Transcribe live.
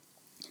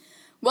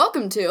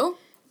Welcome to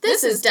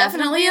This is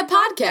Definitely a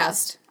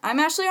Podcast. I'm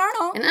Ashley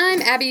Arnold. And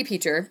I'm Abby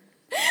Peacher.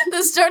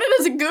 This started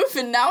as a goof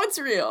and now it's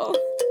real.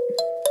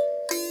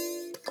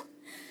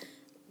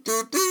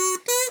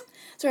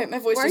 That's right, my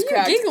voice just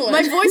cracked. Why are you giggling?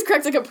 My voice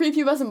cracked like a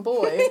prepubescent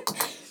boy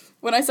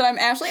when I said I'm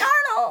Ashley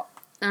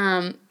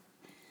Arnold.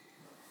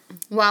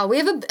 Wow, we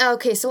have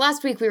so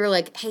last week we were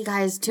like, hey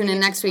guys, tune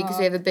in next week because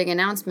we have a big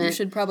announcement. You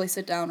should probably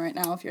sit down right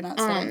now if you're not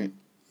sitting.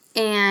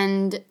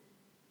 And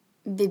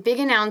the big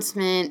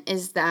announcement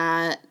is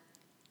that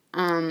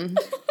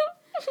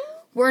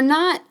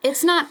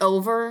it's not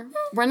over.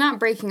 We're not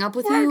breaking up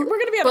with you. We're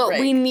going to be on a break. But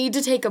we need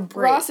to take a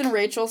break. Ross and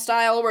Rachel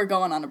style, we're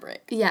going on a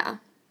break. Yeah.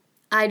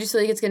 I just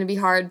feel like it's going to be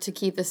hard to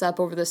keep this up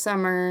over the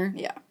summer.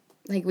 Yeah.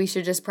 Like, we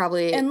should just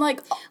probably... And,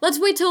 like... Let's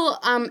wait till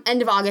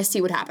end of August,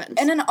 see what happens.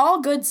 And in all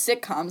good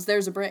sitcoms,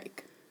 there's a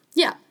break.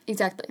 Yeah,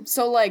 exactly.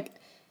 So, like,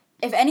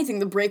 if anything,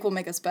 the break will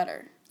make us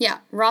better. Yeah,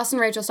 Ross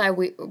and Rachel said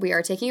we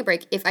are taking a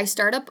break. If I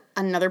start up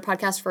another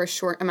podcast for a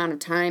short amount of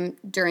time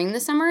during the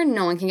summer,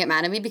 no one can get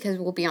mad at me because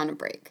we'll be on a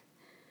break.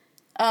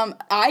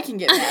 I can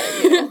get mad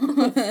at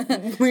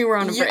you. We were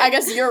on a break. I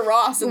guess you're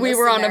Ross in this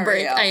were scenario. on a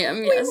break. I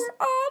am, yes. We were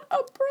on a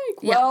break.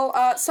 Yeah.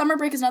 Well, summer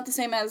break is not the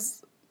same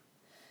as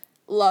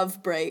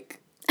love break.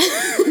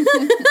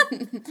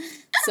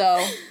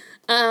 So...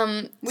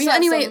 me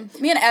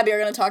and Abby are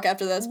going to talk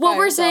after this. What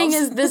we're saying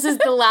is this is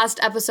the last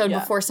episode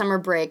before summer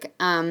break.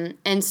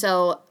 And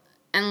so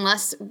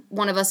unless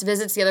one of us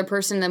visits the other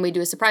person, then we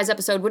do a surprise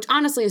episode, which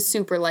honestly is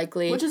super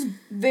likely. Which is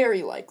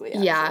very likely,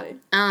 actually.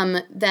 Yeah.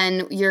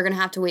 Then you're going to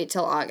have to wait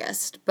till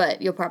August,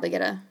 but you'll probably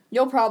get a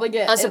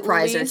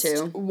surprise at least or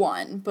two.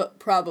 One, but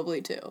probably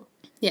two.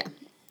 Yeah.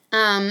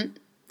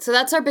 So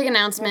that's our big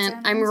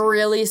announcement. I'm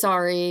really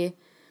sorry,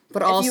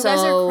 but also... If you guys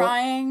are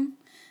crying...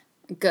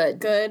 Good.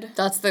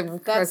 That's the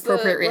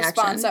appropriate reaction.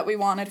 Response that we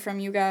wanted from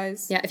you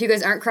guys. Yeah, if you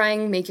guys aren't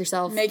crying, make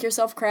yourself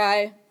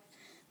cry.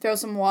 Throw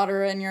some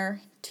water in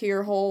your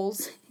tear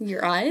holes.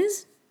 Your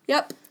eyes?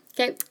 Yep.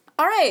 Okay.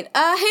 All right.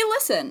 Hey,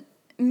 listen.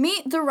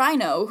 Meet the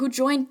Rhino who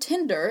joined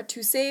Tinder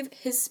to save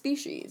his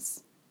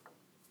species.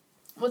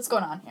 What's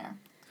going on here?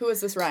 Who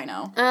is this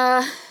Rhino?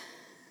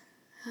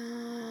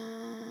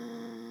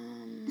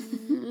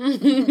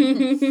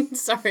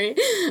 Sorry.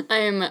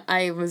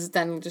 I was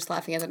then just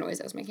laughing at the noise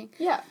I was making.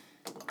 Yeah.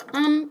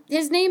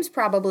 His name's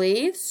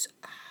probably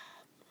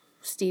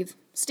Steve.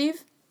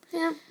 Steve?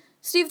 Yeah.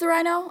 Steve the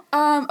Rhino?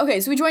 Okay,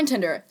 so we joined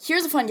Tinder.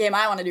 Here's a fun game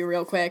I want to do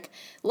real quick.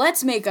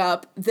 Let's make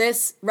up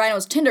this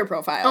Rhino's Tinder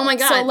profile. Oh my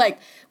god. So, like,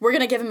 we're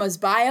gonna give him his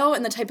bio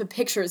and the type of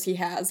pictures he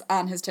has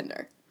on his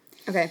Tinder.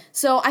 Okay.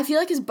 So, I feel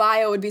like his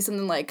bio would be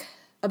something like,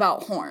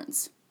 about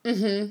horns.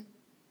 Mm-hmm.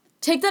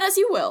 Take that as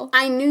you will.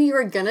 I knew you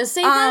were gonna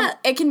say that.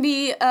 It can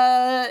be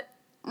a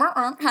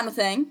kind of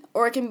thing,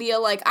 or it can be a,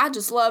 like, I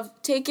just love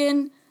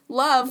taking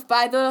love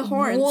by the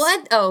horns.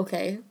 What? Oh,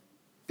 okay.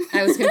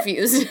 I was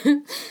confused.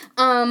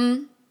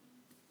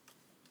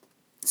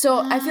 So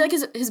I feel like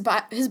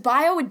his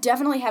bio would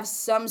definitely have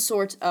some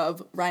sort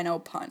of Rhino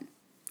pun.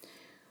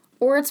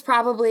 Or it's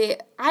probably,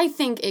 I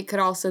think it could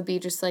also be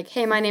just like,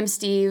 hey, my name's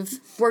Steve.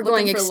 We're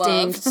going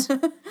extinct.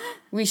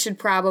 We should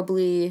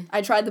probably...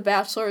 I tried The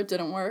Bachelor. It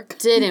didn't work.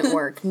 Didn't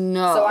work,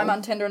 no. So I'm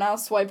on Tinder now.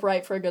 Swipe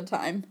right for a good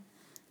time.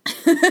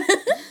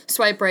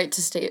 Swipe right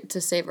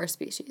to save our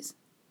species.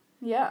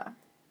 Yeah.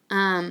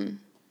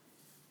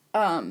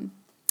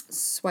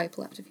 Swipe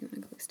left if you want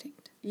to go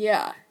extinct.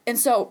 Yeah. And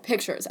so,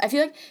 pictures. I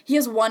feel like he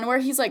has one where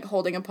he's, like,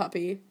 holding a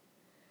puppy.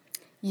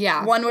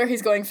 Yeah. One where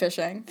he's going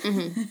fishing.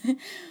 Mm-hmm.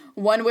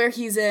 One where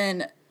he's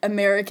in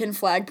American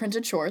flag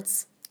printed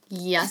shorts.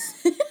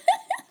 Yes.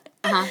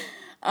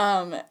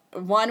 Uh-huh.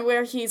 One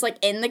where he's, like,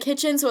 in the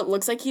kitchen, so it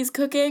looks like he's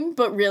cooking,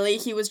 but really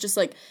he was just,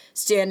 like,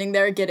 standing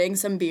there getting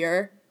some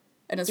beer,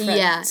 and his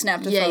friend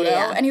snapped a photo.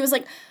 Yeah. And he was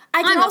like,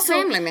 I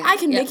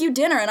can make you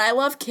dinner, and I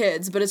love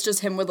kids, but it's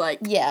just him with, like...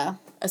 Yeah.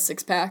 A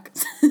six-pack.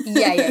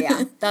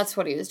 Yeah. That's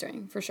what he was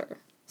doing, for sure.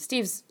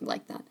 Steve's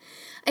like that.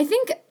 I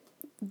think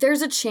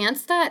there's a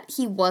chance that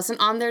he wasn't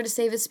on there to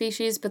save his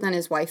species, but then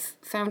his wife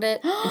found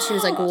it, and she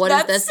was like, what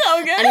is this? That's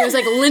so good. And he was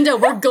like, Linda,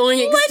 we're going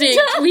extinct.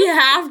 We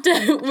have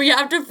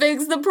to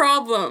fix the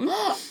problem.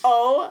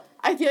 Oh,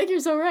 I feel like you're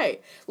so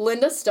right.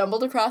 Linda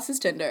stumbled across his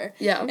Tinder.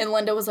 Yeah. And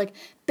Linda was like,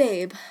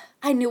 babe,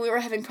 I knew we were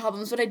having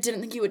problems, but I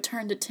didn't think you would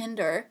turn to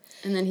Tinder.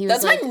 And then he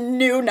was That's my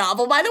new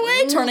novel, by the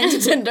way, Turning to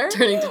Tinder.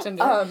 Turning to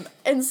Tinder.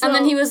 And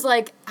then he was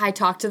like, I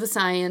talked to the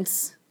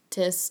scientists.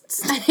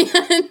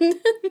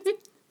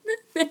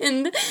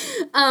 and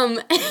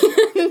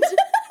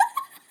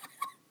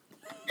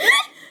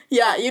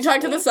yeah, you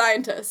talked to the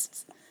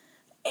scientists.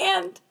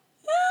 And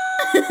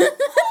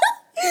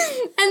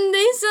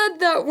they said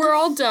that we're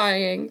all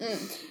dying.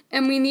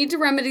 And we need to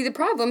remedy the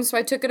problem, so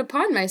I took it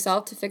upon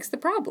myself to fix the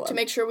problem. To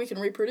make sure we can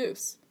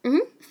reproduce.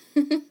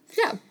 Mm-hmm.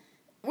 Yeah.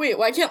 Wait,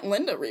 why can't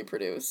Linda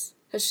reproduce?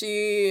 Has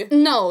she...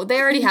 No, they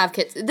already have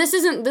kids. This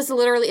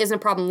literally isn't a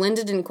problem.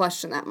 Linda didn't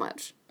question that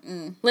much.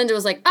 Linda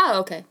was like,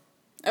 oh, okay.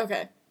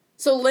 Okay.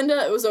 So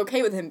Linda was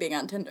okay with him being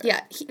on Tinder.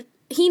 Yeah,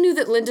 he knew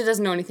that Linda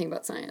doesn't know anything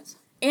about science.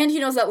 And he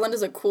knows that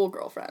Linda's a cool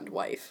girlfriend,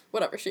 wife,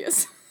 whatever she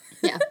is.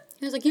 Yeah.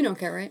 He was like, you don't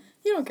care, right?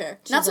 You don't care.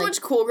 She's not so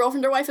much cool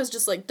girlfriend or wife is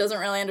just, like, doesn't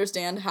really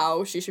understand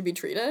how she should be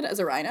treated as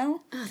a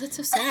rhino. Oh, that's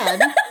so sad.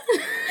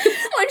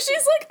 Like,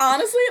 she's, like,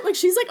 honestly, like,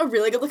 she's, like, a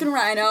really good-looking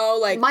rhino.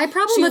 Like, my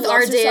problem with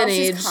our day and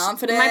age... She's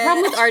confident. My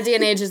problem with our day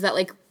and age is that,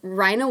 like,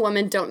 rhino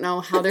women don't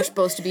know how they're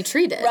supposed to be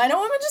treated.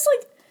 Rhino women just,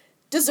 like,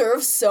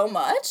 deserve so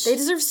much. They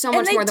deserve so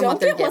much more than what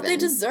they're given. And they don't get what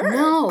they deserve.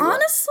 No.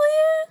 Honestly...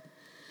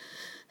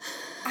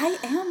 I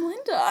am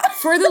Linda.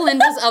 For the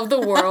Lindas of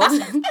the world,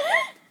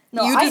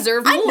 you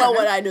deserve more. I know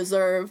what I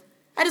deserve.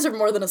 I deserve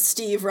more than a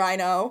Steve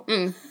Rhino.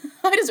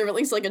 I deserve at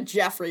least, like, a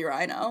Jeffrey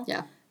Rhino.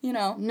 Yeah. You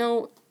know?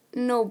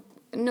 No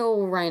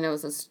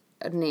rhinos is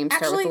a name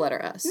start with the letter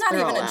S. Not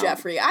even a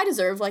Jeffrey. I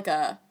deserve, like,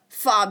 a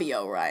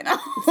Fabio Rhino.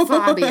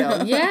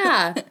 Fabio,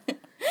 yeah.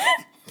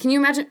 Can you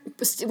imagine?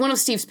 One of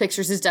Steve's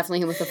pictures is definitely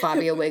him with the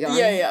Fabio wig on.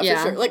 Yeah,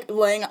 for sure. Like,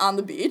 laying on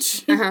the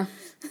beach. Uh-huh.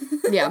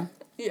 Yeah.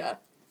 Yeah.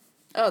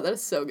 Oh, that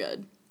is so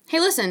good. Hey,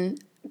 listen.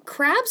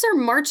 Crabs are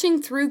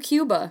marching through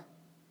Cuba.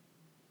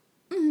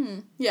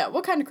 Mm-hmm. Yeah,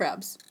 what kind of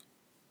crabs?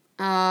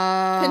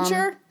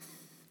 Pincher?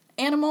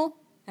 Animal?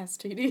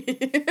 STD.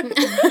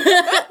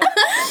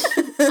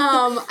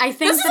 I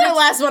think this is our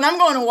last one. I'm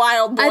going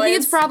wild, boys. I think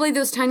it's probably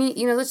those tiny,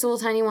 those little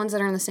tiny ones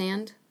that are in the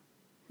sand.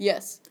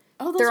 Yes.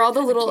 Oh, those they're are all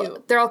the little.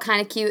 cute. They're all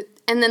kind of cute,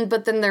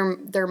 but then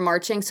they're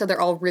marching, so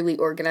they're all really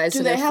organized.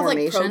 Do they have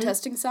formation. Like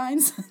protesting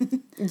signs?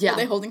 Yeah. Are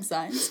they holding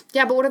signs?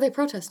 Yeah, but what are they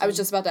protesting? I was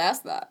just about to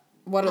ask that.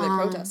 What are they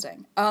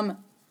protesting?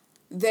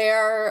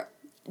 Their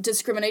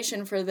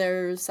discrimination for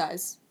their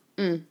size.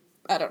 I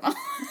don't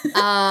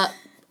know.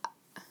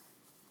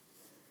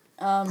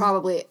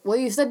 Probably. Well,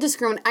 you said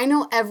discriminate. I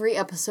know every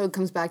episode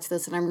comes back to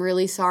this, and I'm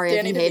really sorry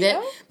if you hate it.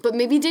 But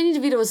maybe Danny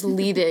DeVito is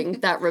leading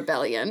that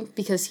rebellion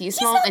because he's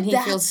small and he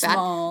feels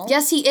small. bad.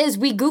 Yes, he is.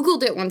 We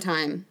Googled it one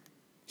time.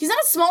 He's not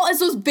as small as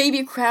those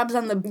baby crabs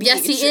on the beach.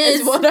 Yes, he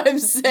is. What I'm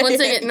saying. One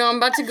second. No, I'm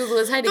about to Google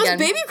his height again.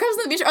 Those baby crabs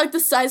on the beach are like the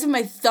size of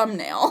my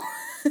thumbnail.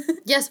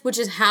 Yes, which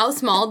is how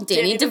small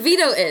Danny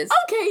DeVito is.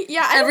 Okay,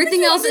 yeah.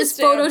 Everything else is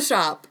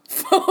Photoshop.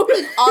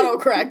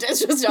 Autocorrect.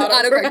 It's just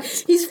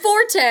autocorrect. He's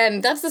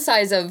 4'10". That's the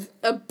size of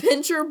a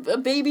pincher, a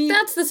baby.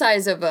 That's the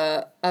size of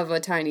a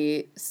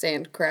tiny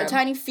sand crab. A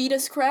tiny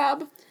fetus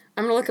crab.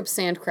 I'm gonna look up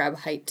sand crab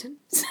height.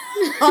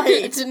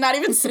 Height, not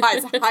even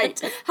size.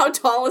 Height. How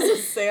tall is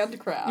a sand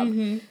crab?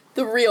 Mm-hmm.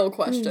 The real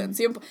questions.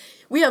 Mm-hmm.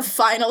 We have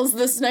finals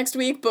this next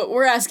week, but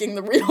we're asking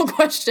the real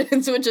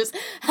questions, which is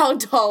how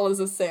tall is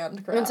a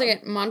sand crab? 1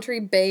 second. Monterey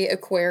Bay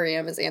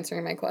Aquarium is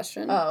answering my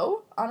question.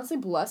 Oh, honestly,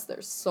 bless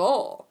their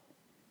soul.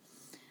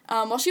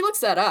 While she looks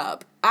that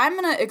up, I'm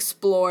gonna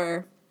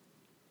explore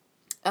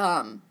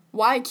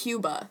why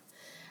Cuba.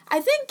 I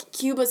think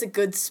Cuba's a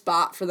good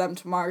spot for them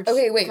to march.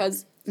 Okay, wait.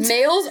 Because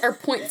males are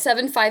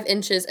 0.75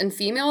 inches and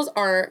females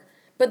are...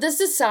 But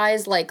this is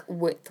size, like,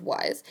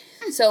 width-wise.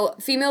 So,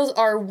 females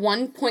are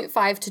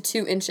 1.5 to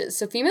 2 inches.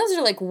 So, females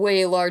are, like,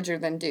 way larger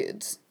than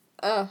dudes.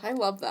 I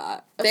love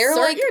that. They're,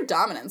 like... your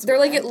dominance. They're,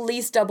 like, at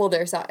least double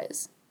their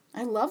size.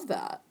 I love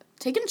that.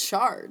 Taking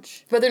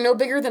charge. But they're no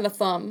bigger than a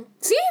thumb.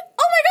 See?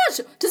 Oh my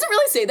gosh! Does it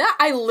really say that?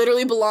 I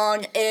literally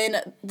belong in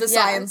the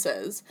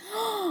sciences.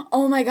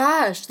 Oh my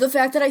gosh. The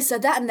fact that I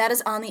said that and that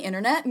is on the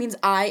internet means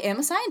I am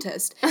a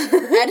scientist.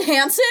 Ed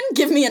Hansen,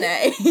 give me an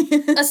A.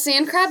 A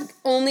sand crab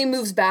only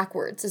moves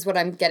backwards is what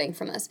I'm getting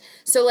from this.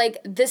 So, like,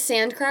 this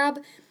sand crab,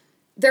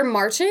 they're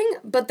marching,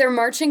 but they're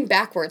marching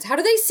backwards. How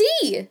do they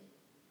see?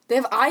 They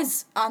have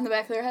eyes on the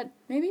back of their head,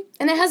 maybe?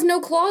 And it has no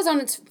claws on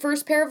its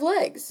first pair of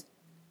legs.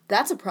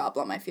 That's a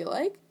problem, I feel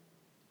like.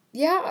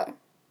 Yeah.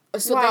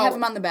 So they have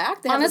them on the back?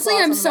 Honestly,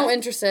 I'm so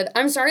interested.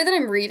 I'm sorry that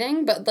I'm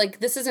reading, but,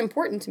 like, this is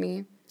important to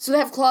me. So they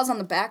have claws on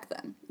the back,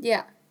 then?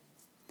 Yeah.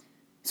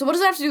 So what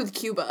does that have to do with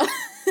Cuba?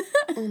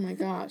 Oh, my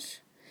gosh.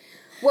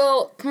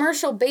 Well,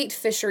 commercial bait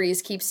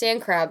fisheries keep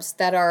sand crabs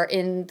that are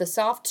in the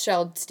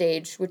soft-shelled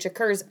stage, which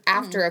occurs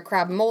after a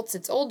crab molts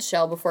its old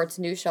shell before its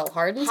new shell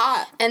hardens.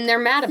 Hot. And they're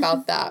mad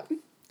about that.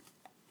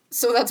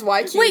 So that's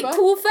why Cuba? Wait,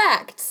 cool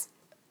facts.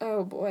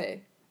 Oh,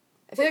 boy.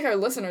 I feel like our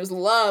listeners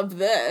love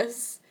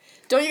this.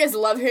 Don't you guys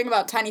love hearing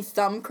about tiny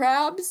thumb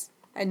crabs?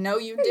 I know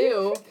you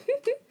do.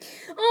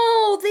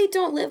 Oh, they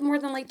don't live more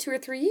than like 2 or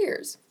 3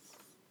 years.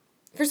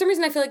 For some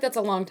reason, I feel like that's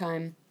a long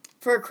time.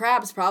 For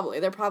crabs, probably.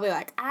 They're probably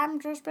like,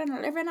 I'm just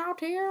been living out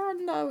here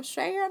in the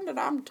sand, and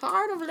I'm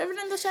tired of living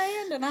in the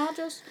sand, and I'll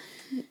just,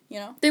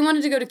 They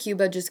wanted to go to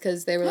Cuba just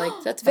because they were like,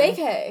 that's fine.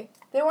 Vacay.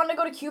 They wanted to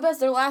go to Cuba as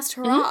their last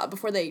hurrah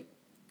before they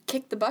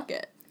kicked the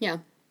bucket. Yeah.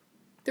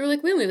 They were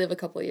like, we only live a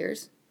couple of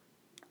years.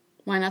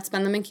 Why not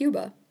spend them in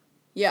Cuba?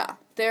 Yeah.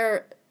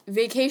 They're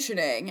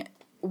vacationing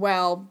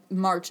while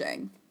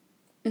marching.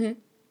 Mm-hmm.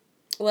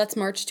 Let's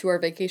march to our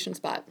vacation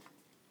spot.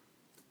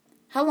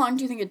 How long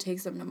do you think it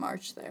takes them to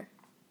march there?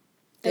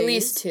 Days? At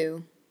least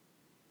 2.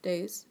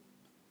 Days?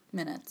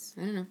 Minutes?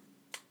 I don't know.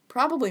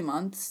 Probably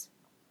months.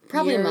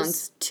 Probably years.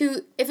 months.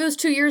 2. If it was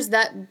 2 years,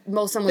 that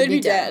most of them would They'd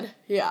be dead.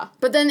 Yeah.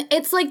 But then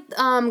it's like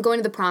going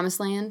to the promised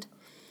land.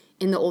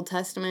 in the Old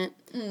Testament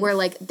where,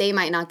 like, they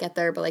might not get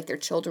there, but, like, their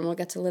children will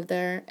get to live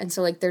there. And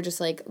so, like, they're just,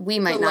 like, we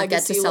might not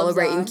get to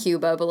celebrate in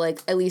Cuba, but,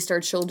 like, at least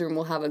our children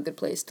will have a good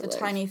place to live. The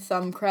tiny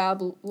thumb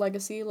crab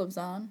legacy lives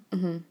on.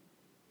 Mm-hmm.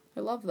 I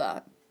love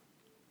that.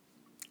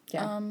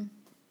 Yeah.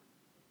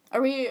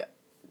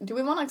 Do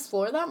we want to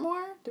explore that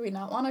more? Do we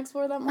not want to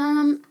explore that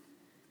more?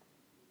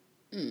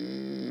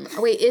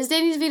 Wait, is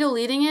Danny DeVito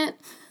leading it?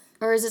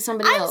 Or is it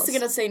somebody else? I'm just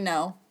going to say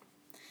no.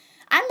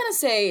 I'm going to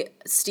say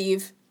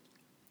Steve,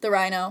 the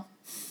Rhino.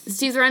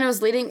 Steve the Rhino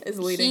is leading.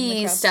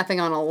 He's stepping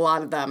on a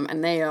lot of them,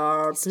 and they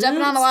are...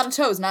 Stepping on a lot of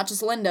toes, not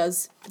just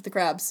Linda's, but the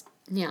crabs.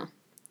 Yeah.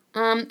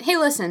 Hey,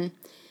 listen.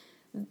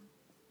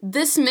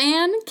 This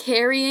man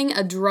carrying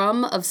a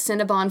drum of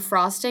Cinnabon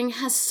frosting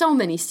has so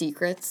many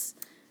secrets.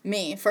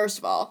 Me, first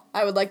of all,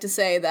 I would like to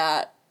say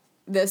that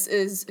this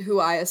is who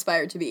I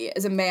aspire to be,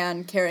 as a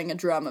man carrying a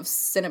drum of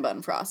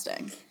Cinnabon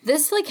frosting.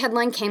 This, like,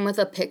 headline came with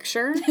a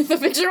picture. The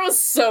picture was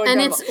so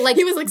incredible. And it's, like,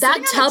 he was, like,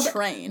 that tub, on a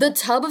train. The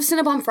tub of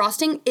Cinnabon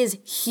frosting is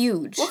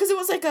huge. Well, because it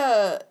was, like,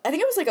 I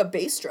think it was, like, a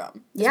bass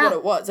drum. Is what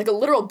it was. Like, a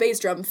literal bass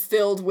drum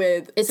filled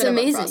with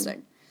Cinnabon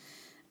frosting.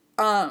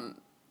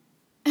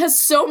 Has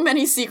so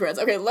many secrets.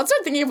 Okay, let's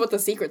start thinking of what the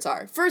secrets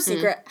are. First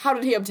secret, how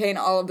did he obtain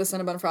all of the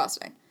Cinnabon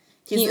frosting?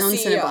 He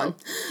owns CEO.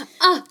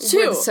 Cinnabon.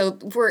 2. So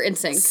we're in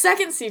sync.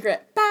 Second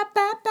secret. Ba,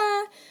 ba,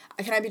 ba.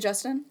 Can I be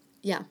Justin?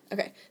 Yeah.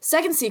 Okay.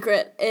 Second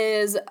secret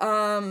is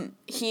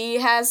he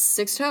has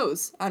 6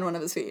 toes on one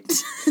of his feet.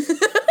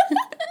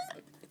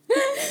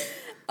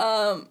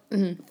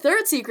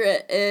 Third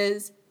secret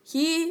is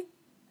he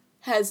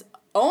has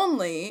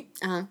only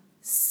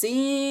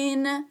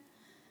seen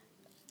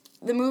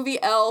the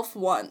movie Elf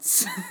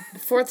once.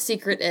 Fourth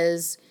secret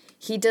is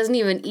he doesn't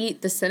even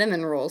eat the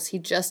cinnamon rolls. He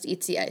just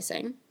eats the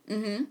icing.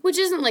 Mm-hmm. Which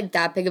isn't, like,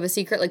 that big of a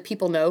secret. Like,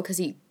 people know because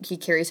he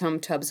carries home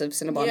tubs of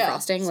Cinnabon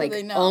frosting, so like,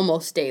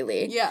 almost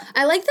daily. Yeah.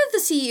 I like that the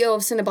CEO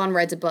of Cinnabon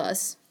rides a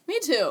bus. Me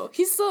too.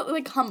 He's so,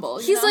 like, humble.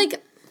 He's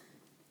like,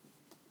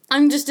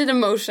 I'm just an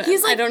emotion.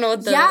 He's like, I don't know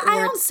what the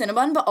I own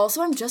Cinnabon, but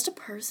also I'm just a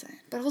person.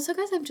 But also,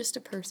 guys, I'm just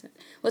a person.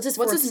 What's his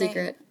fourth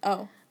secret?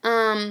 Name?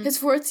 Oh. His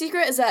fourth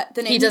secret is that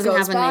the name he doesn't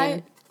have a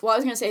name. Well, I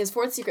was going to say his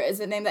fourth secret is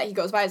the name that he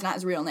goes by is not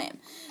his real name.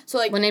 So,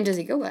 like... What name does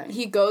he go by?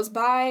 He goes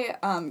by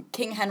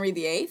King Henry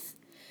VIII,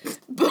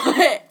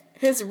 but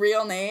his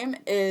real name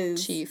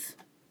is... Chief.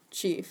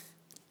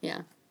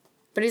 Yeah.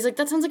 But he's like,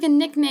 that sounds like a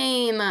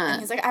nickname. And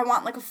he's like, I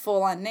want, like, a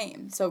full-on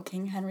name. So,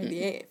 King Henry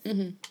VIII.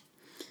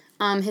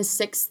 Mm-hmm. His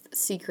sixth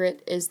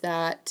secret is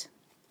that...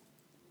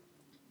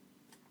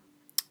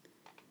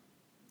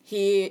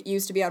 He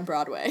used to be on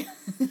Broadway.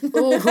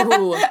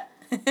 Ooh.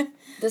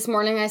 This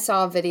morning I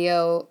saw a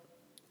video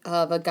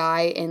of a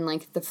guy in,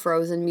 like, the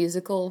Frozen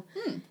musical,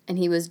 and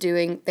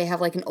they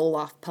have, like, an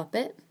Olaf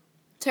puppet.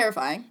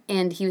 Terrifying.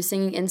 And he was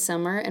singing In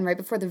Summer, and right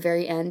before the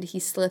very end, he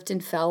slipped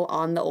and fell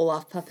on the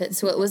Olaf puppet,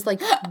 so it was, like,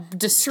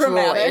 destroyed.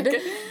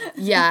 Traumatic.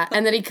 Yeah,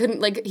 and then he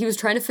couldn't, like, he was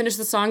trying to finish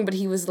the song, but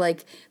he was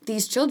like,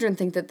 these children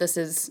think that this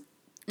is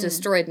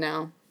destroyed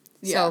now.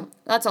 Yeah. So,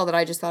 that's all that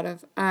I just thought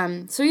of.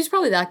 So he's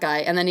probably that guy,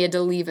 and then he had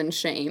to leave in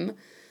shame.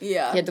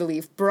 Yeah. He had to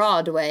leave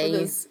Broadway.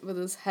 With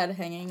his head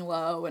hanging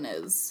low and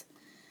his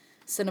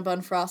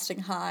Cinnabon frosting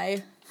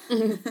high.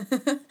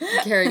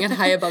 Carrying it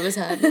high above his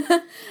head.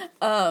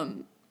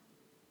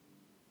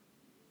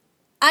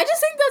 I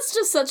just think that's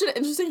just such an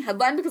interesting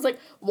headline because, like,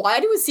 why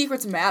do his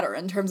secrets matter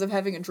in terms of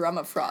having a drum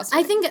of frosting?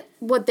 I think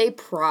what they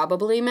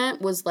probably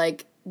meant was,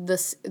 like, the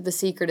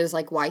secret is,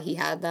 like, why he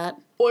had that.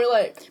 Or,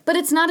 like... But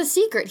it's not a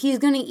secret. He's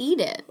gonna eat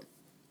it.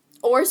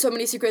 Or so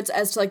many secrets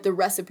as to, like, the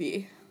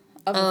recipe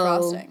of the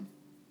frosting.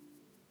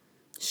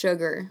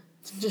 Sugar.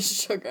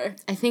 Just sugar.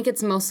 I think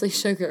it's mostly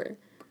sugar.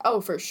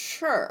 Oh, for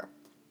sure.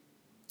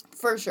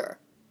 For sure.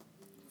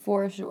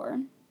 For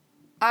sure.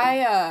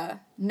 I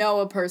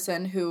know a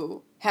person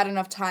who had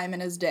enough time in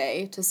his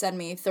day to send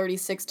me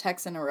 36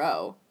 texts in a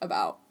row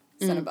about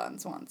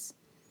Cinnabons once.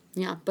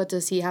 Yeah, but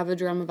does he have a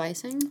drum of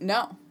icing?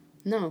 No.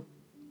 No.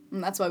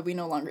 And that's why we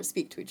no longer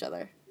speak to each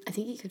other. I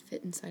think he could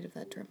fit inside of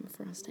that drum of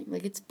frosting.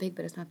 Like, it's big,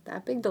 but it's not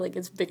that big, but, like,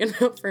 it's big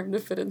enough for him to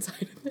fit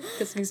inside of it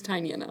because he's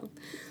tiny enough.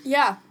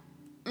 Yeah.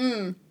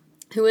 Who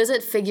is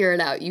it? Figure it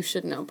out. You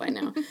should know by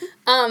now. We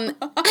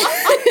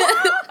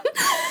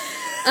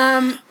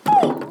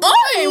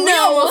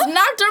almost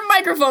knocked our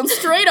microphone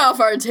straight off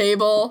our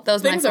table.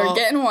 Things are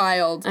getting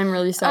wild. I'm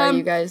really sorry,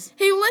 you guys.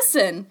 Hey,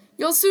 listen.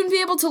 You'll soon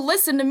be able to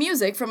listen to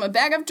music from a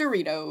bag of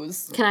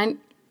Doritos. Am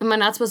I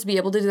not supposed to be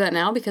able to do that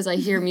now? Because I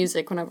hear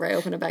music whenever I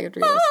open a bag of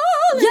Doritos.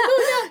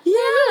 Hallelujah!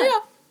 Yeah!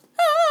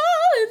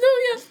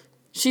 Hallelujah!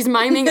 She's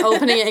miming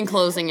opening it and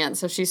closing it,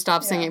 so she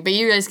stopped singing. But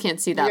you guys can't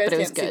see that, but it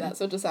was good. See that,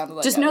 so it just sounded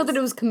like just know that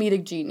it was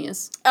comedic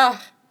genius.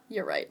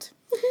 You're right.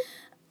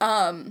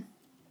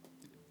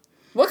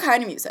 What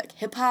kind of music?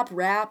 Hip-hop,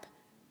 rap,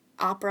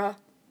 opera?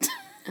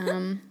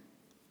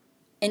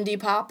 Indie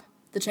pop?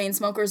 The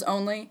Chainsmokers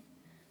only?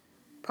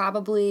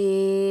 Probably...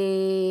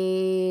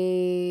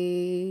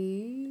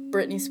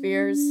 Britney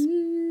Spears?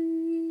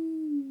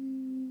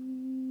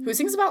 Who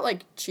sings about,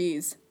 like,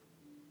 cheese?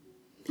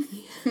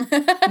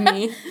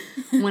 Me.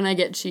 When I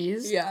get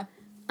cheese. Yeah.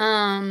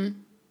 I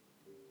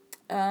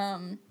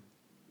feel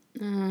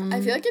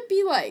like it'd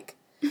be like...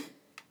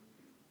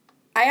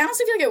 I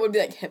honestly feel like it would be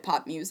like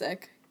hip-hop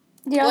music.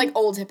 Yeah. Or like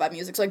old hip-hop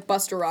music, so like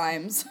Busta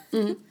Rhymes.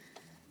 Mm-hmm.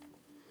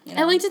 You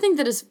know? I like to think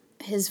that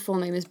his full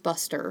name is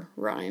Buster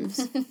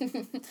Rhymes.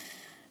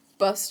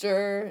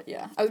 Buster,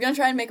 yeah. I was going to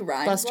try and make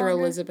rhymes Buster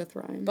longer. Elizabeth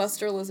Rhymes.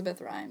 Buster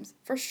Elizabeth Rhymes.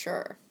 For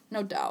sure.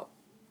 No doubt.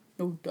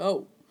 No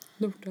doubt.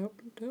 No doubt,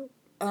 no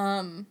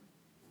doubt.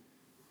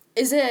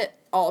 Is it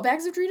all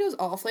bags of Doritos,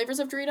 all flavors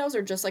of Doritos,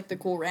 or just like the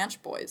cool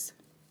Ranch Boys?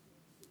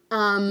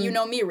 You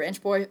know me,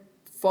 Ranch Boy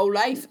for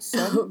life,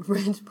 son.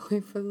 Ranch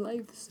Boy for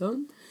life,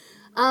 son.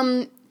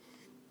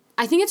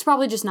 I think it's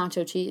probably just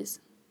nacho cheese.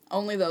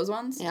 Only those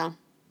ones? Yeah.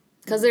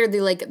 Because they're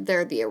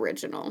the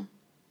original.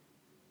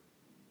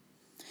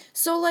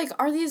 So, like,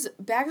 are these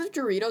bags of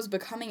Doritos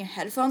becoming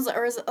headphones?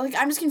 Or is it, like,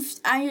 I'm just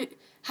confused.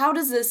 How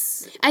does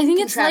this I think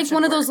it's like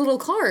one of those little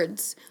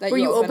cards where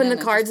you open the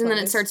cards and then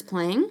it starts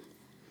playing.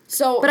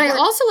 But I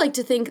also like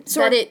to think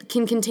that it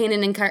can contain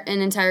an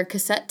entire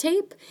cassette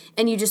tape,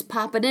 and you just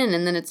pop it in,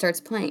 and then it starts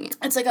playing.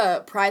 It's like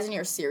a prize in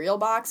your cereal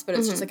box, but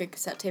it's just like a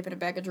cassette tape and a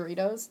bag of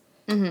Doritos.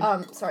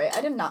 Mm-hmm. Sorry,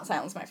 I did not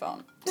silence my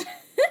phone.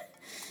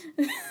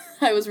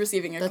 I was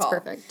receiving a call. That's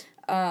perfect.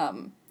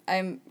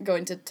 I'm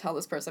going to tell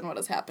this person what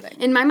is happening.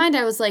 In my mind,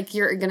 I was like,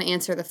 you're going to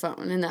answer the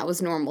phone, and that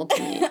was normal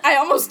to me. I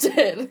almost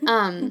did.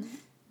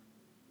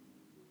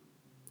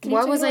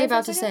 What was I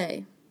about to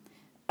say?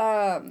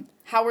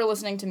 How we're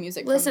listening to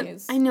music from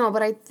these. I know,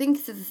 but I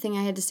think that the thing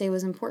I had to say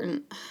was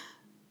important.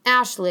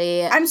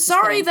 Ashley. I'm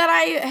sorry that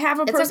I have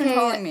a person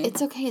calling me.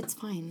 It's okay, it's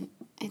fine.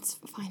 It's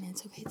fine,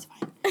 it's okay, it's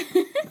fine.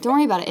 Don't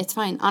worry about it, it's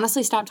fine.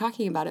 Honestly, stop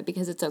talking about it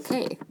because it's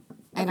okay.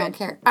 I don't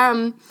care.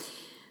 I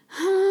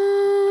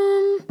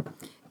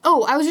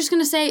was just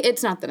gonna say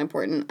it's not that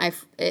important.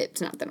 It's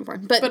not that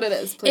important, but it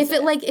is. Please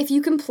if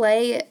you can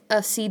play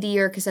a CD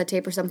or a cassette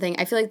tape or something,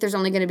 I feel like there's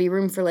only gonna be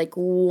room for like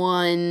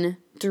one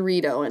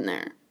Dorito in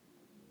there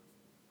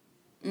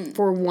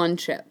for one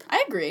chip.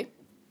 I agree.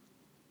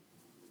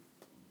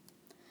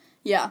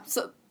 Yeah.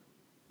 So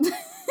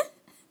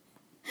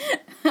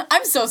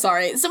I'm so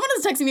sorry. Someone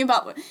is texting me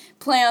about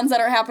plans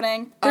that are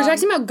happening. They're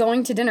texting about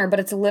going to dinner,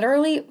 but it's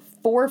literally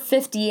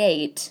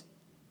 4:58.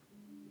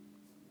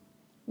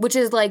 Which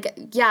is like,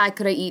 yeah,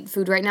 could I eat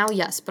food right now?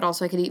 Yes, but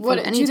also I could eat food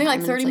anytime. Do you think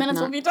like 30 minutes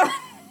will be done?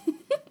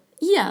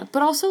 Yeah,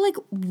 but also like,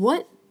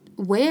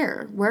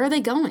 where? Where are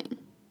they going?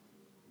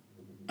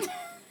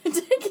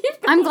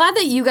 I'm glad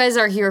that you guys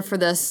are here for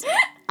this.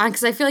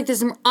 Because I feel like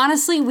this,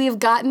 honestly, we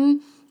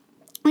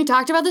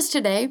talked about this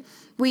today.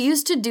 We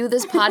used to do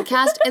this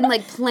podcast and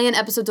like plan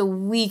episodes a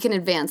week in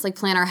advance, like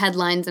plan our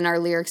headlines and our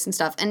lyrics and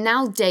stuff. And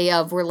now day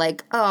of, we're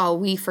like, oh,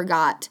 we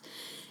forgot.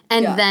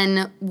 And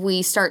then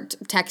we start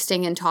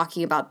texting and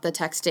talking about the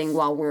texting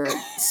while we're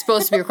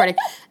supposed to be recording.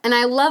 And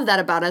I love that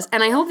about us.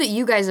 And I hope that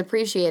you guys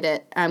appreciate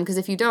it. Because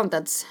if you don't,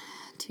 that's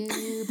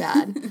too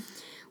bad.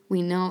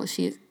 We know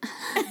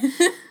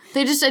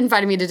They just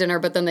invited me to dinner,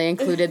 but then they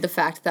included the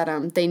fact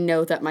that they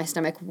know that my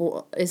stomach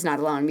is not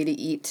allowing me to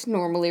eat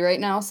normally right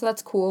now. So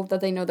that's cool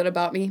that they know that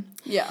about me.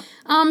 Yeah.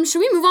 Should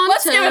we move on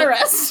Let's give it a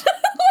rest.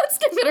 Let's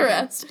give it a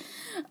rest.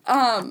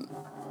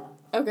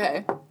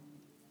 Okay.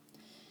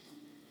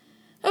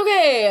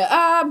 Okay,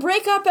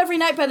 Break Up Every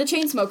Night by the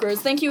Chainsmokers.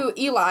 Thank you,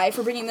 Eli,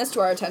 for bringing this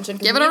to our attention.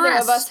 Give it a rest.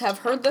 Neither of us have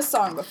heard this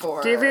song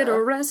before. Give it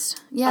a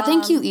rest. Yeah,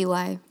 thank you,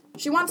 Eli.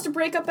 She wants to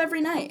break up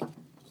every night.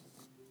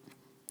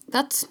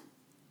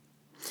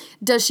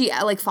 Does she,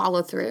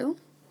 follow through?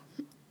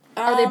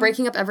 Are they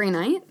breaking up every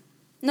night?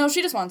 No,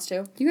 she just wants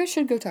to. You guys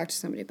should go talk to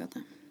somebody about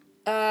that.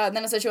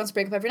 Then it says she wants to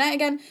break up every night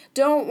again.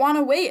 Don't want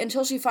to wait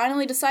until she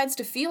finally decides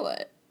to feel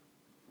it.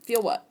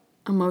 Feel what?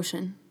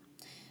 Emotion.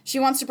 She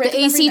wants to break up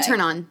every night. The AC turn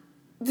on.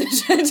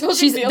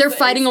 They're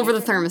fighting over the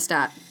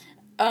thermostat.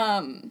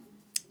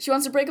 She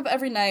wants to break up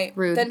every night.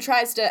 Rude. Then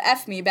tries to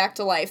F me back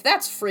to life.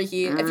 That's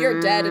freaky. If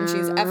you're dead and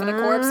she's effing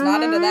a corpse,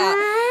 not into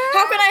that.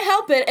 How can I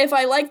help it if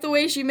I like the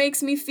way she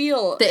makes me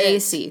feel The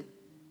AC.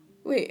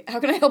 Wait, how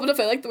can I help it if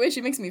I like the way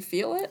she makes me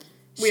feel it?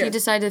 Weird. She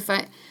decided to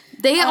fight.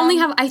 They only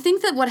have... I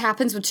think that what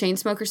happens with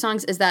Chainsmoker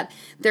songs is that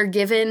they're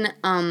given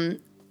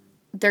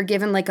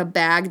like a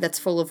bag that's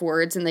full of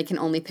words and they can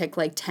only pick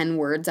like 10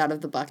 words out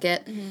of the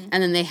bucket and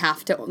then they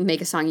have to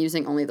make a song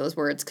using only those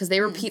words because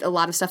they repeat a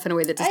lot of stuff in a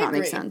way that does not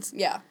make sense.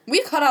 Yeah.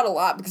 We cut out a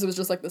lot because it was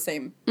just like the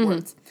same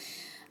words.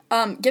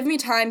 Give me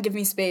time, give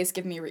me space,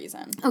 give me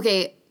reason.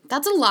 Okay,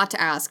 that's a lot to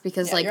ask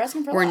because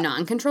we're not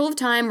in control of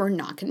time, we're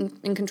not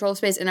in control of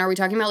space, and are we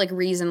talking about like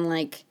reason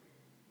like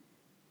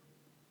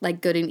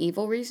good and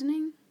evil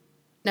reasoning?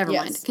 Never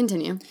mind.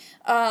 Continue.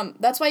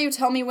 That's why you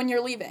tell me when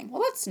you're leaving.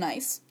 Well, that's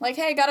nice. Like,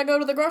 hey, gotta go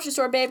to the grocery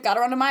store, babe.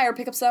 Gotta run to Meijer,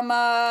 pick up some,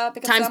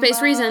 time,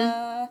 space,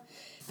 reason.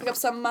 Pick up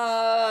some,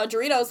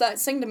 Doritos that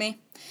sing to me.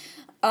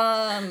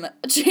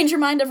 Change your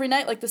mind every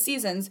night like the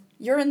seasons.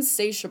 You're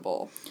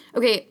insatiable.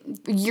 Okay,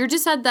 you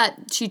just said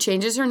that she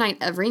changes her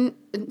mind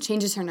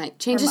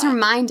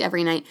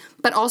every night.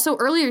 But also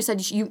earlier you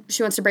said she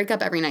wants to break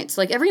up every night.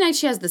 So, like, every night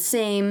she has the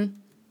same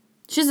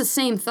She has the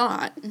same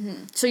thought.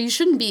 Mm-hmm. So you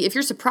shouldn't be, if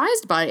you're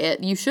surprised by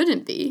it, you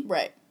shouldn't be.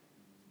 Right.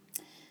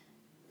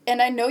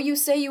 And I know you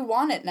say you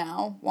want it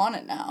now.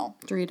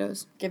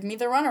 Doritos. Give me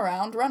the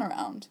runaround.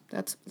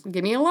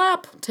 Give me a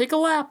lap. Take a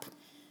lap.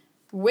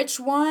 Which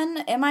one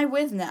am I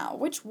with now?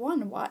 Which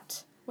one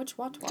what? Which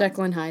what?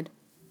 Jekyll and Hyde.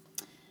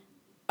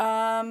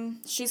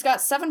 She's got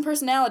 7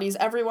 personalities.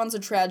 Everyone's a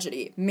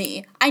tragedy.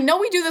 Me. I know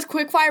we do this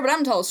quick fire, but I'm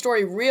gonna tell a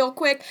story real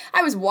quick.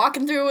 I was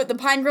walking through the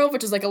Pine Grove,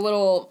 which is like a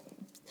little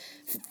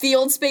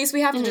field space we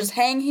have to just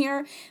hang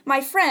here.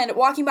 My friend,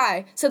 walking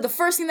by, said the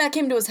first thing that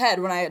came to his head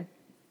when I had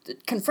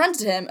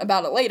confronted him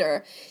about it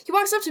later, he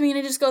walks up to me and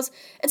he just goes,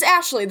 "It's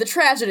Ashley, the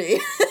tragedy."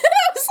 And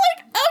I was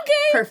like,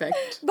 okay.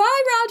 Perfect.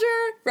 Bye,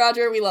 Roger.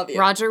 Roger, we love you.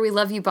 Roger, we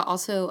love you, but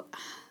also...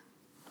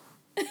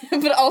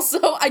 But also,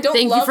 I don't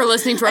Thank you for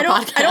listening to our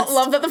podcast. I don't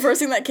love that the first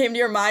thing that came to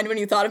your mind when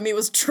you thought of me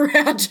was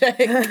tragic.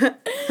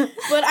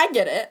 But I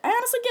get it. I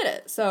honestly get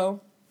it. So,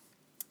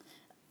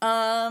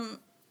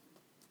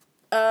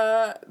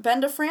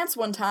 been to France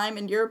one time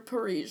and you're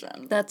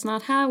Parisian. That's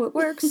not how it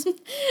works.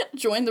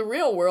 Join the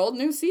Real World,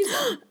 new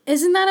season.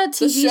 Isn't that a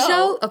TV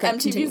show? Okay,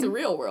 MTV's The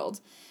Real World.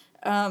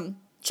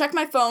 Check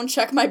my phone,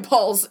 check my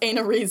pulse, ain't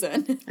a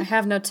reason. I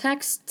have no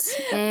texts,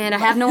 and I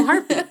have no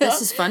heartbeat.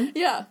 This is fun.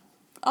 Yeah.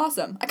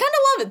 Awesome. I kind of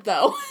love it,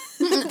 though.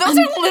 Those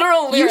are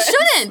literal lyrics. You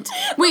shouldn't.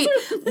 Wait,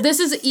 this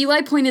is...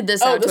 Eli pointed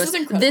this out to us. This is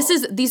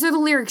incredible. These are the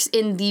lyrics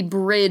in the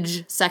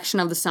bridge section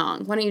of the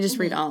song. Why don't you just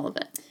read all of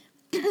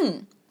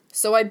it?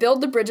 So I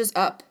build the bridges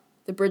up.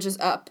 The bridges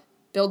up.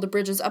 Build the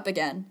bridges up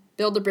again.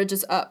 Build the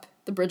bridges up.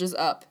 The bridges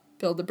up.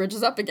 Build the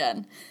bridges up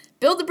again.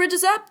 Build the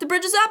bridges up. The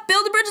bridges up.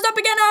 Build the bridges up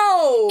again.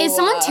 Oh! Is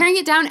someone tearing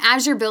it down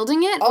as you're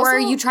building it? Also, or are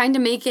you trying to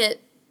make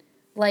it,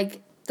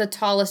 like, the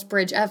tallest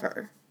bridge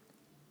ever?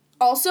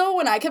 Also,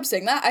 when I kept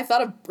saying that, I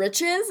thought of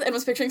britches and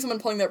was picturing someone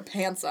pulling their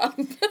pants up.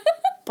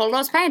 Pull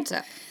those pants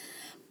up.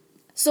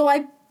 So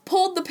I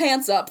pulled the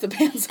pants up.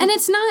 And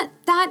it's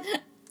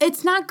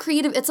not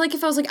creative. It's like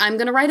if I was like, I'm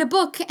going to write a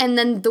book, and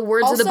then the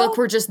words of the book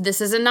were just, this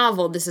is a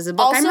novel, this is a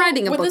book, I'm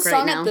writing a book right now. With the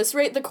song at this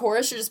rate, the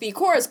chorus should just be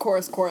chorus,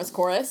 chorus, chorus,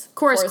 chorus.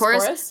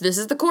 Chorus. This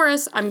is the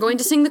chorus. I'm going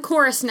to sing the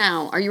chorus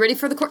now. Are you ready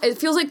for the chorus? It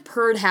feels like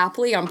Purred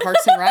Happily on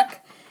Parks and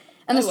Rec.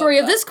 And the story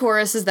of this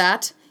chorus is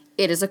that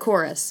it is a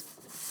chorus.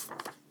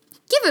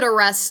 Give it a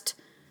rest,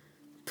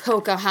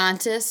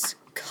 Pocahontas,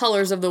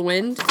 Colors of the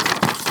Wind.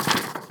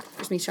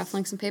 There's me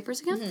shuffling some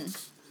papers again. Mm-hmm.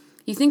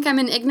 You think I'm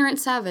an ignorant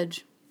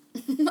savage.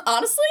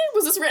 Honestly?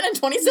 Was this written in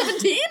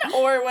 2017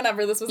 or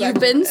whenever this was You've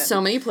been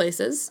so many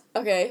places.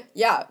 Okay,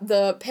 yeah,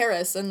 the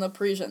Paris and the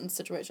Parisian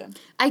situation.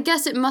 I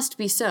guess it must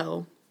be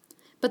so,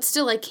 but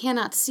still I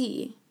cannot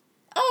see.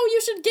 Oh,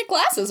 you should get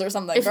glasses or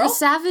something, girl. If the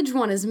savage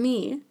one is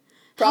me,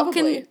 probably.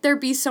 How can there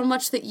be so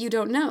much that you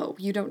don't know?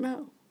 You don't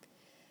know.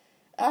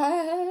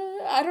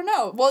 I don't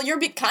know. Well, you're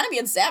kind of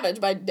being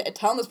savage by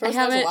telling this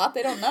person there's a lot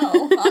they don't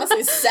know.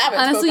 Honestly, savage.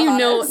 Honestly, you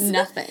know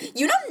nothing.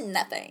 You know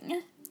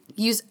nothing.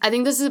 I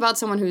think this is about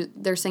someone who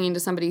they're singing to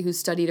somebody who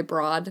studied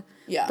abroad.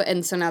 Yeah.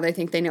 And so now they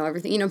think they know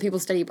everything. You know, people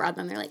study abroad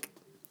and they're like,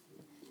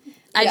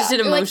 I just did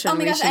a motion. Like, oh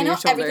my gosh, I know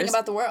everything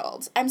about the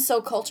world. I'm so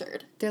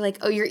cultured. They're like,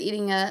 oh, you're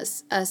eating a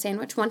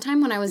sandwich. One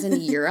time when I was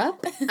in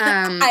Europe,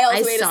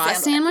 I saw a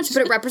sandwich,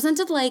 but it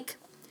represented like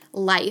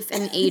life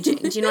and aging.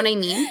 Do you know what I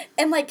mean?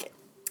 And like.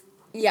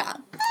 Yeah.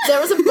 There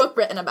was a book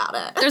written about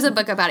it. There's a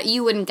book about it.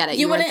 You wouldn't get it.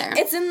 You weren't there.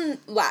 It's in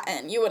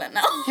Latin. You wouldn't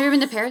know. Have you ever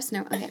been to Paris?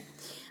 No? Okay.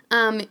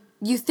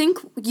 You think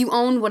you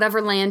own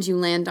whatever land you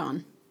land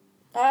on.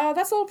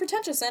 That's a little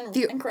pretentious and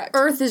incorrect.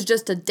 Earth is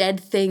just a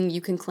dead thing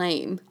you can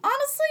claim.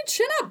 Honestly,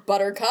 chin up,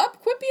 Buttercup.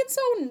 Quit being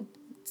so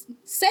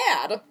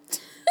sad.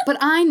 But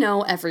I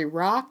know every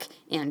rock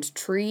and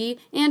tree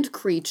and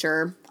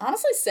creature.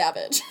 Honestly,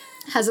 savage.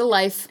 Has a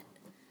life.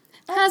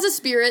 Has a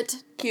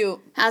spirit.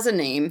 Cute. Has a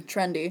name.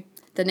 Trendy.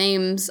 The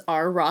names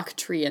are rock,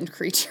 tree, and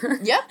creature.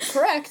 Yep,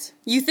 correct.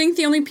 You think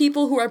the only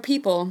people who are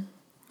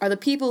the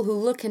people who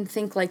look and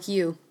think like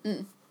you.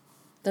 Mm.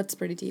 That's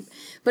pretty deep.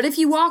 But if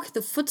you walk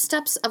the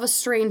footsteps of a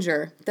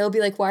stranger, they'll be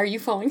like, why are you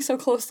falling so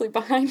closely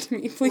behind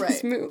me?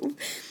 Please move.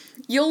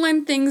 You'll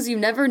learn things you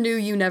never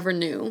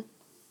knew.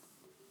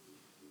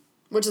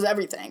 Which is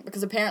everything,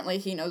 because apparently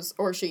he knows,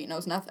 or she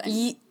knows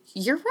nothing.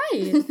 You're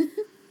right.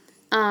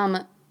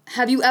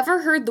 Have you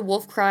ever heard the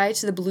wolf cry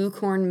to the blue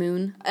corn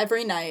moon?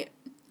 Every night.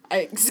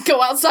 I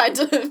go outside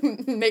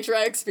to make sure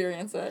I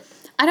experience it.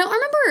 I don't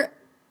remember...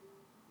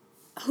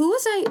 Who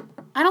was I?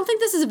 I don't think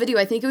this is a video.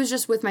 I think it was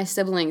just with my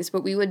siblings,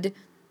 but we would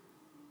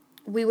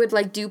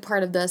like do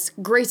part of this.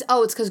 Grace,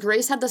 it's because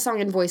Grace had the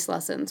song in voice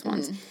lessons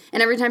once. Mm.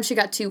 And every time she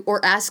got to,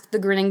 or asked the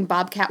grinning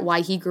bobcat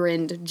why he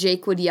grinned,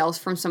 Jake would yell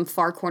from some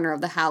far corner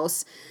of the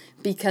house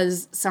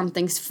because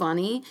something's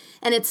funny.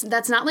 And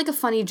that's not like a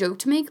funny joke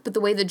to make, but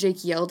the way that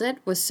Jake yelled it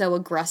was so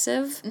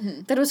aggressive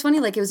that it was funny.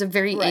 Like it was a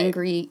very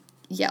angry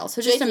yell.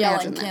 So just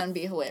imagine that. Yelling can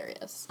be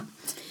hilarious.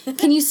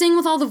 Can you sing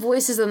with all the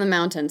voices in the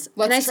mountains?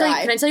 Let's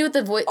try. Can I tell you what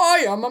the voice...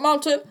 I am a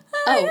mountain.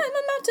 I am a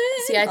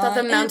mountain. See, I thought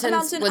the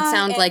mountains would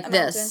sound like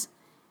this.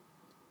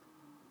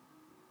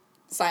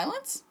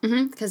 Silence?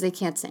 Mm-hmm, because they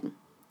can't sing.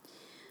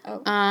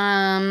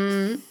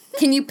 Oh.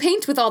 Can you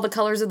paint with all the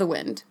colors of the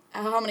wind?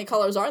 How many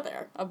colors are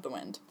there of the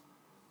wind?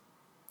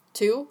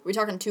 2? We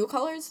talking 2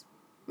 colors?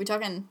 We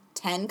talking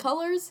 10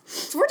 colors?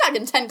 So we're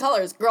talking 10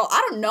 colors. Girl,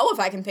 I don't know if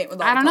I can paint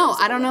with all the colors.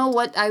 I don't know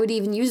what I would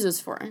even use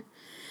this for.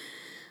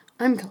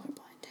 I'm colorblind.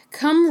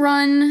 Come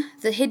run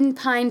the hidden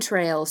pine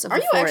trails of the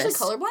forest. Are you actually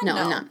colorblind? No,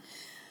 I'm not.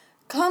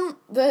 Come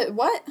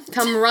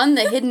run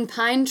the hidden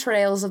pine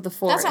trails of the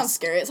forest. That sounds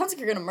scary. It sounds like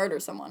you're gonna murder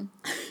someone.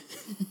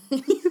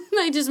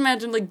 I just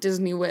imagine like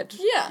Disney witch.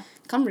 Yeah.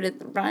 Come into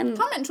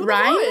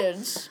the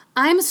woods.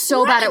 I'm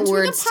so bad at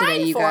words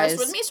today, you guys.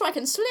 With me so I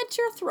can slit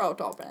your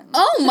throat open.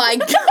 Oh my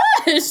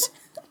gosh!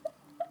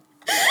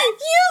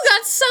 You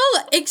got so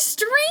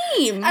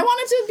extreme. I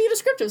wanted to be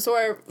descriptive,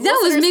 so that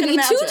was maybe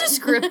too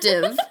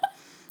descriptive.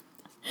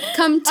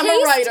 I'm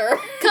a writer.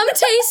 Come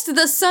taste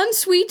the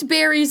sun-sweet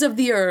berries of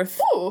the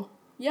earth. Ooh,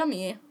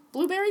 yummy.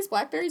 Blueberries,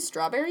 blackberries,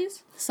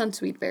 strawberries?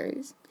 Sun-sweet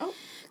berries. Oh.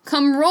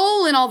 Come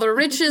roll in all the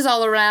riches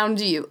all around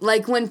you.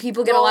 Like when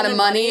people get a lot of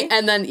money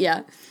and then,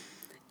 yeah.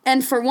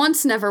 And for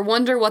once never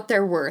wonder what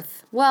they're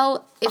worth.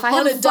 Well, if I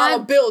have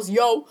 $100 bills,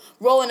 yo.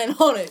 Rolling in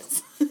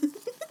hundreds.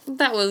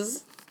 That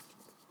was...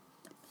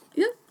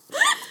 Yeah.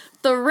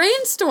 The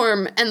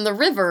rainstorm and the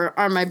river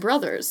are my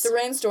brothers. The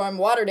rainstorm,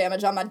 water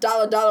damage on my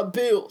dollar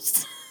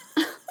bills.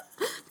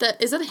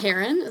 Is that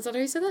Heron? Is that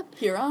how you say that?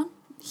 Huron?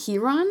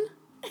 Huron?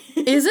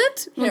 Is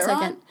it? One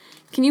second.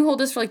 Can you hold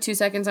this for like 2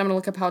 seconds? I'm going to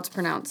look up how it's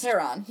pronounced.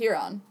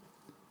 Huron.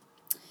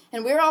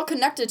 And we're all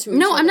connected to each other.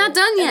 No, I'm not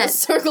done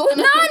yet. I'm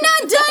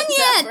not done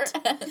yet!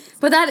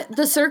 But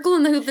the circle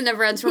and the hoop that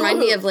never ends remind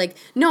me of like...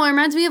 No, it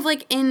reminds me of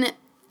like in...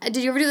 Did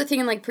you ever do the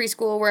thing in like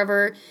preschool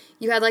wherever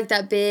you had like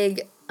that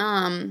big...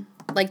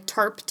 like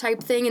tarp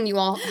type thing and you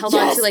all held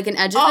on to like an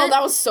edge of it. Oh,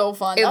 that was so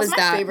fun. That was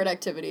my favorite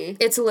activity.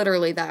 It's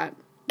literally that.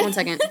 1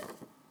 second.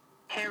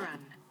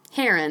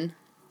 Heron.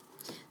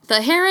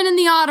 The heron and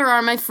the otter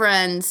are my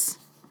friends.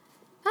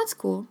 That's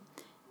cool.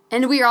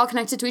 And we are all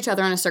connected to each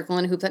other in a circle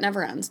and a hoop that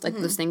never ends. Like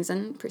those things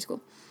in preschool.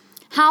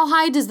 How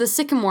high does the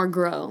sycamore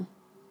grow?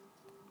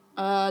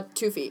 2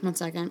 feet. 1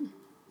 second.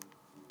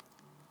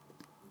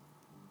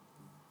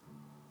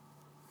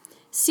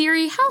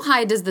 Siri, how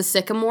high does the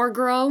sycamore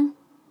grow?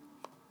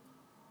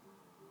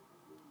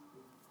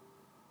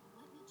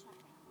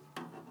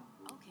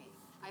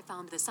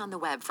 Found this on the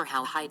web for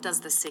how high does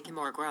the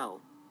sycamore grow.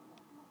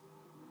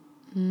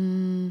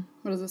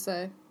 What does it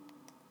say?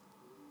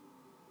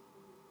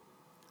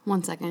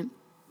 1 second.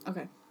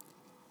 Okay.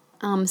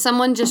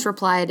 Someone just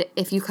replied,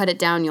 if you cut it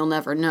down, you'll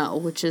never know,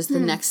 which is the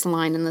next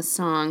line in the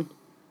song.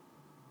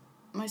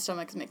 My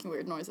stomach's making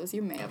weird noises.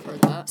 You may have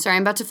heard that. Sorry,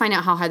 I'm about to find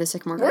out how high the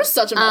sycamore grows. We're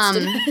such a mess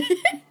today.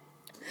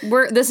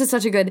 This is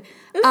such a good...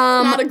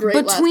 not a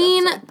great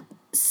between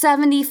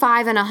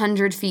 75 and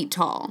 100 feet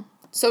tall.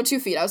 So 2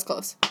 feet. I was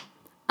close.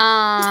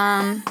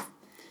 And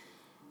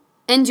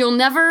you'll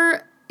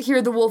never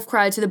hear the wolf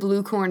cry to the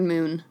blue corn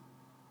moon.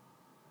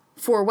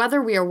 For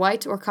whether we are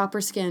white or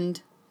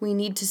copper-skinned, we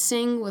need to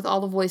sing with all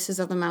the voices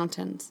of the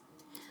mountains.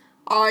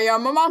 I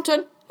am a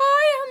mountain.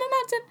 I am a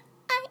mountain.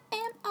 I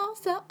am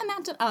also a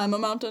mountain. I'm a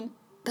mountain.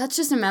 That's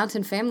just a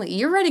mountain family.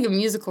 You're writing a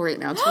musical right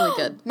now. It's really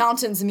good.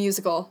 Mountains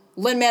musical.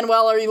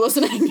 Lin-Manuel, are you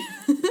listening?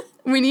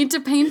 We need to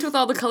paint with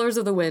all the colors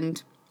of the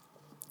wind.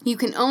 You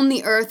can own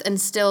the earth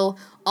and still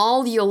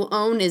all you'll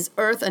own is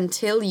earth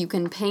until you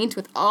can paint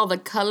with all the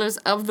colors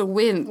of the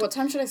wind. What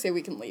time should I say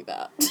we can leave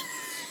at?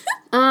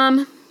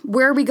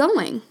 Where are we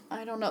going?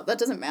 I don't know. That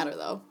doesn't matter,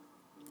 though.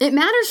 It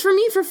matters for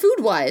me for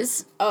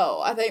food-wise.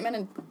 Oh, I thought you meant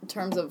in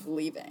terms of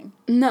leaving.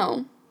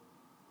 No.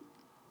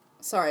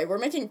 Sorry, we're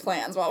making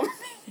plans while we're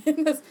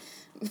making this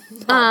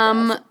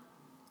podcast.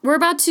 We're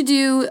about to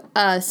do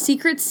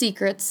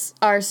Secrets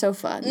are so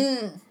fun.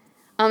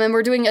 And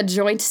we're doing a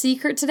joint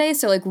secret today,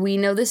 so, like, we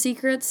know the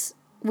secrets.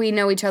 We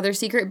know each other's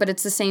secret, but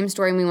it's the same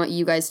story, and we want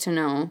you guys to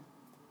know.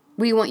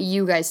 We want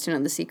you guys to know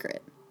the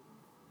secret.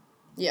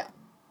 Yeah.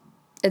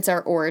 It's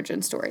our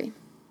origin story.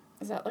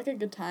 Is that, like, a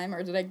good time,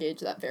 or did I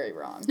gauge that very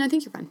wrong? No, I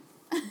think you're fine.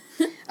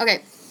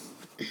 Okay.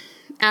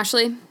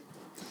 Ashley,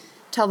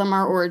 tell them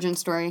our origin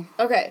story.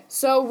 Okay,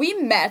 so we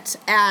met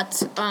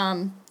at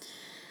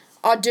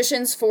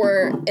auditions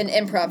for an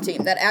improv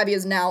team that Abby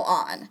is now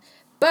on.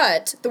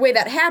 But the way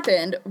that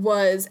happened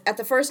was at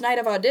the first night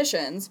of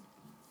auditions,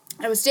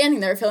 I was standing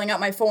there filling out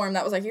my form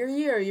that was like, you're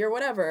here, you're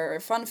whatever,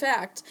 fun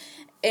fact.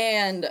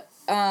 And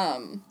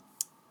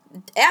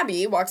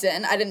Abby walks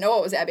in. I didn't know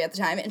it was Abby at the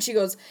time. And she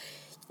goes,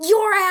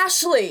 you're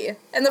Ashley.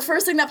 And the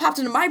first thing that popped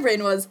into my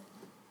brain was,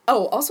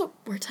 oh, also,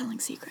 we're telling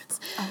secrets.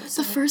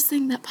 The first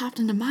thing that popped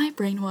into my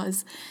brain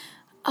was,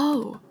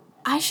 oh,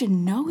 I should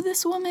know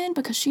this woman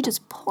because she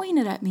just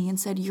pointed at me and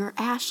said, you're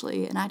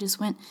Ashley. And I just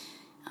went,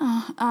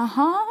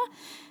 uh-huh.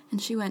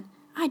 And she went,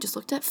 I just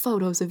looked at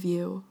photos of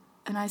you.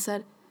 And I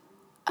said,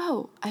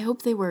 oh, I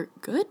hope they were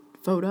good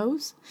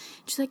photos.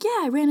 She's like,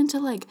 yeah, I ran into,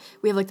 like,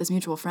 we have, like, this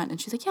mutual friend,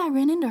 and she's like, yeah, I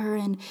ran into her,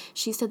 and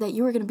she said that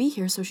you were going to be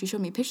here, so she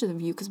showed me pictures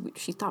of you, because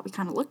she thought we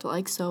kind of looked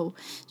alike, so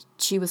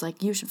she was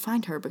like, you should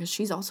find her, because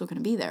she's also going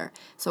to be there.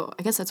 So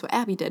I guess that's what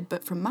Abby did,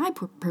 but from my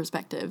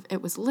perspective,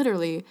 it was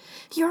literally,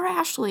 you're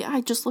Ashley,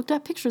 I just looked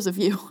at pictures of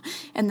you.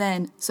 And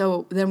then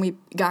we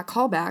got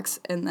callbacks,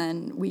 and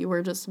then we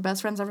were just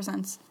best friends ever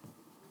since.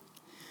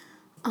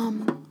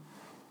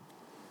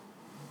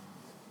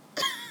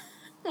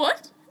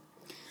 What?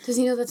 Does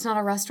he know that's not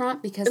a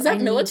restaurant? Because I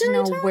need to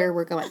know time? where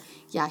we're going.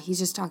 Yeah, he's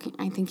just talking.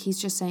 I think he's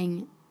just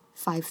saying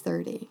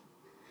 5:30.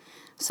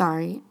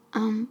 Sorry.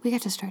 We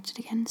got distracted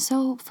again.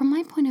 So, from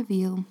my point of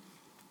view,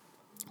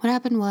 what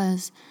happened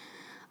was,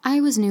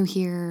 I was new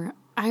here.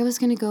 I was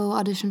going to go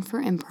audition for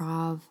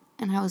improv.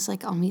 And I was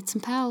like, I'll meet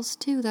some pals,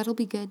 too. That'll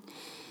be good.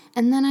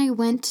 And then I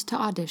went to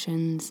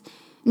auditions.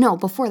 No,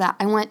 before that,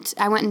 I went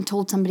and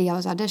told somebody I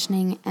was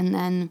auditioning. And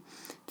then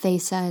they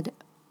said,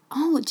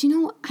 oh, do you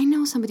know, I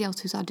know somebody else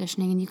who's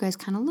auditioning, and you guys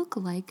kind of look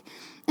alike.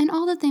 And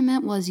all that they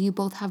meant was you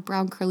both have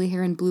brown curly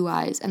hair and blue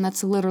eyes, and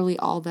that's literally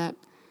all that,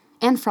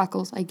 and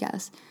freckles, I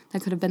guess.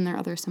 That could have been their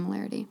other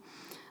similarity.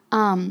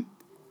 And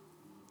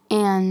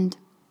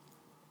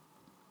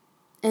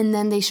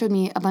then they showed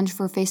me a bunch of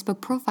her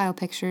Facebook profile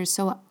pictures,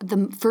 so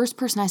the first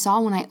person I saw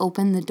when I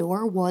opened the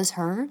door was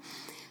her.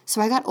 So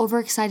I got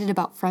overexcited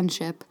about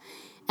friendship,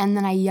 and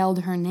then I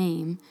yelled her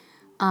name.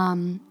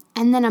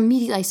 And then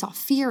immediately I saw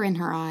fear in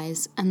her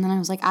eyes, and then I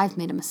was like, I've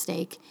made a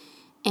mistake.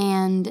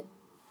 And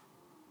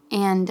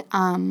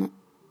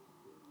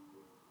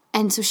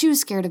so she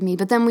was scared of me,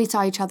 but then we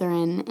saw each other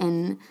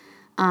in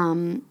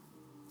the,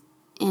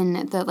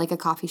 like, a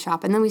coffee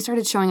shop, and then we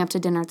started showing up to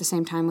dinner at the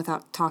same time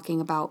without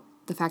talking about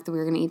the fact that we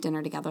were going to eat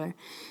dinner together.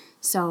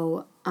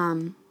 So,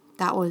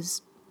 that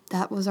was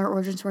our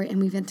origin story,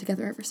 and we've been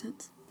together ever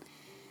since.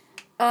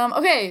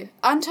 Okay,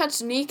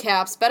 Untouched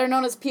Kneecaps, better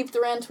known as Peep the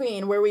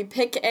Rantween, where we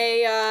pick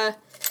a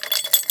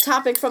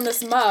topic from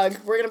this mug.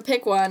 We're going to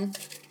pick one.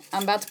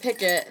 I'm about to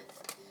pick it.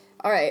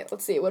 All right,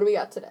 let's see. What do we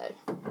got today?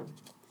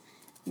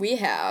 We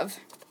have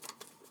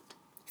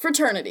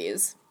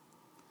fraternities.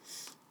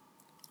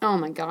 Oh,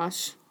 my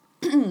gosh.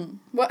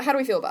 How do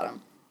we feel about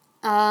them?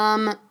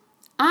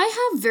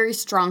 I have very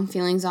strong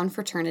feelings on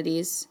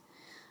fraternities.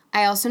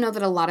 I also know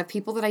that a lot of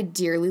people that I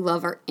dearly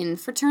love are in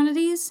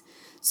fraternities.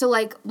 So,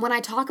 like, when I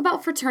talk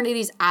about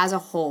fraternities as a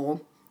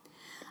whole,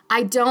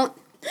 I don't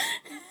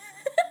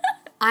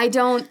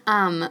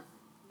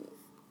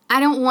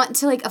want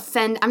to, like,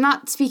 offend. I'm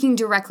not speaking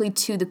directly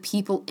to the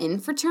people in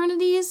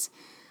fraternities.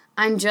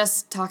 I'm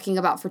just talking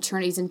about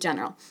fraternities in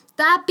general.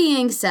 That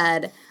being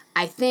said,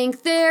 I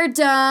think they're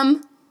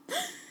dumb.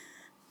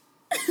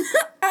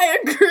 I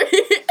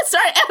agree.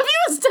 Sorry, Abby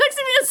was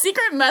texting me a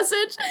secret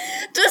message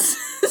just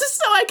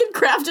so I could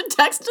craft a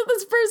text to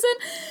this person,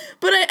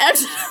 but I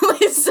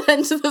accidentally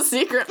sent the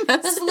secret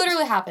message. This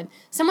literally happened.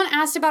 Someone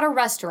asked about a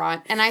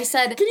restaurant, and I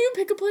said, can you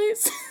pick a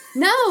place?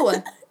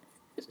 No.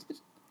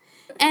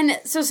 And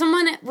so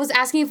someone was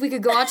asking if we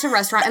could go out to a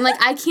restaurant, and,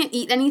 like, I can't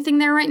eat anything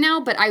there right now,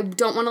 but I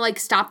don't want to, like,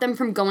 stop them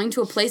from going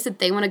to a place that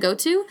they want to go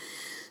to.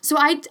 So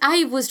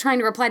I was trying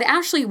to reply to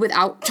Ashley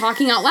without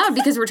talking out loud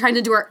because we're trying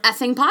to do our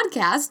effing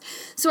podcast.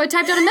 So I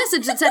typed out a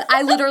message that said,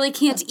 I literally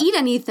can't eat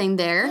anything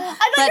there. I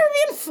thought you were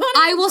being funny.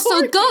 I will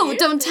still go.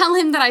 Don't tell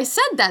him that I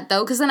said that,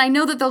 though, because then I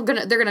know that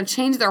they're gonna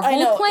change their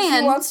whole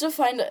plan. He wants to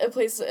find a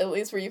place at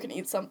least where you can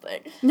eat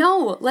something.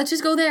 No, let's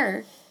just go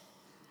there.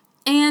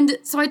 And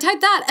so I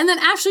typed that, and then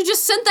Ashley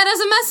just sent that as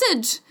a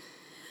message.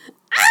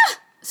 Ah!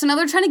 So now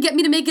they're trying to get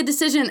me to make a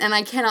decision, and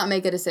I cannot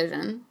make a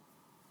decision.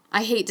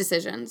 I hate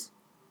decisions.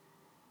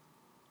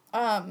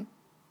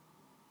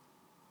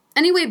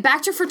 Anyway,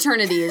 back to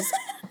fraternities.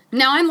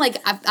 Now I'm like,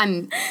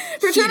 I'm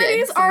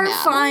fraternities are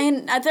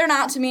fine. They're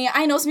not to me.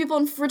 I know some people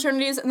in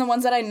fraternities, and the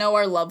ones that I know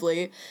are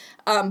lovely.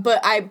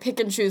 But I pick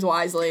and choose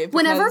wisely.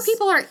 Whenever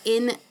people are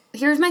in,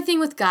 here's my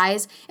thing with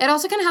guys. It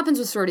also kind of happens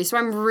with sororities. So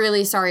I'm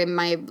really sorry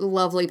my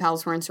lovely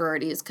pals were in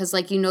sororities. Because,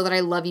 like, you know that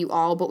I love you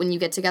all, but when you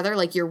get together,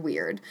 like, you're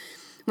weird.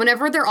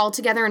 Whenever they're all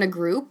together in a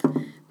group,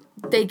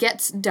 they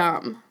get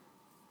dumb.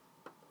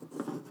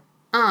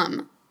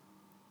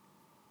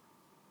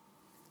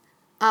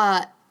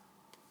 But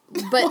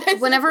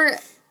whenever,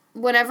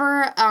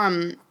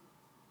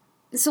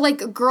 so,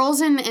 like, girls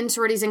in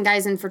sororities and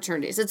guys in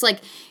fraternities, it's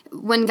like,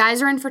 when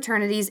guys are in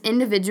fraternities,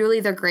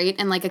 individually, they're great,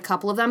 and, like, a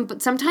couple of them,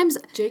 but sometimes,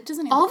 Jake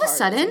doesn't have all of a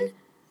sudden,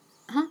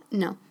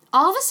 no.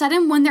 All of a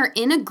sudden, when they're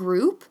in a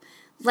group,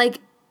 like,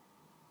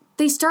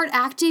 they start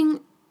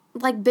acting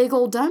like big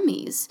old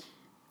dummies,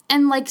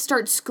 and, like,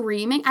 start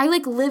screaming. I,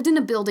 like, lived in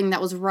a building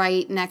that was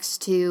right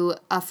next to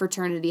a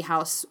fraternity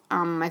house,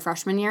 my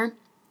freshman year.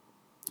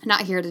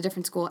 Not here, at a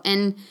different school.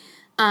 And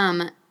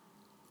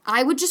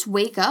I would just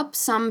wake up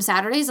some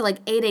Saturdays at, like,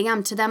 8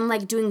 a.m. to them,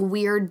 like, doing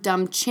weird,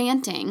 dumb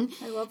chanting.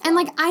 I love that. And,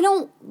 like, I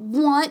don't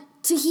want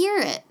to hear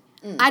it.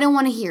 I don't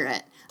want to hear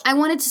it. I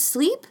wanted to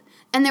sleep,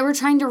 and they were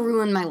trying to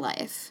ruin my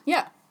life.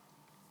 Yeah.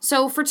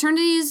 So,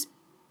 fraternities...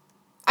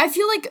 I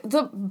feel like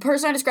the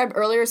person I described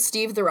earlier,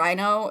 Steve the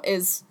Rhino,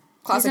 is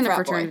classic He's in a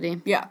frat fraternity.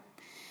 Boy. Yeah.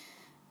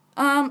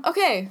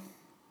 Okay.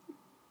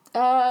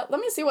 Let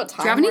me see what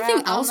time. Do you have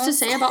anything else to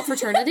say about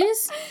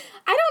fraternities?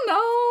 I don't know.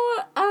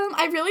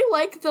 I really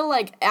like the,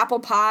 like, apple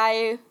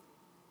pie,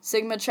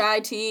 Sigma Chi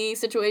tea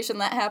situation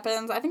that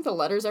happens. I think the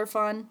letters are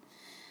fun.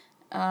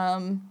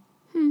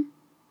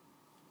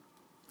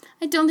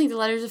 I don't think the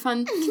letters are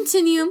fun.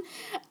 Continue.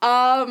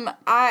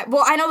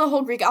 I know the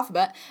whole Greek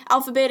alphabet.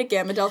 Alpha, beta,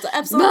 gamma, delta,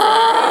 epsilon, theta,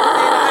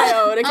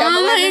 iota, kappa,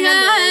 lambda,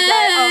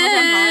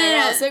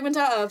 sigma,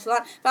 tau,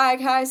 epsilon, phi,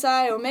 chi,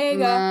 psi,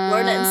 omega.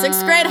 Learned it in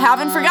 6th grade.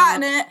 Haven't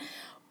forgotten it.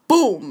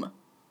 Boom.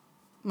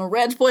 I'm a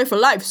Reg boy for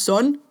life,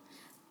 son.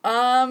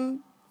 Yeah,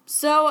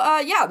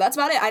 that's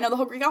about it. I know the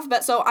whole Greek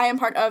alphabet, so I am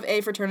part of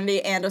a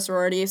fraternity and a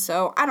sorority,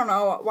 so I don't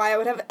know why I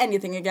would have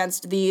anything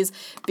against these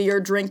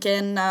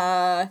beer-drinking,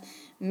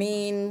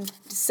 mean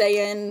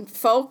saying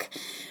folk.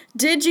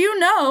 Did you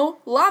know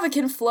lava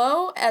can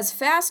flow as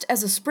fast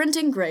as a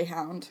sprinting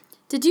greyhound?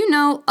 Did you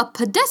know a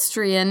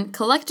pedestrian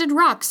collected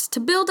rocks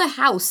to build a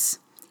house?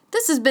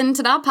 This has been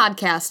TIDA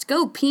Podcast.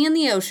 Go pee in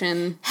the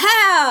ocean.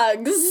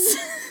 Hags!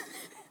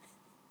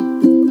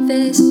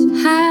 This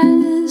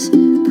has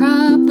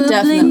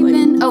probably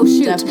been... Oh,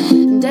 shoot.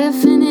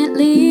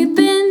 Definitely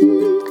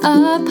been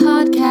a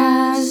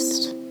podcast.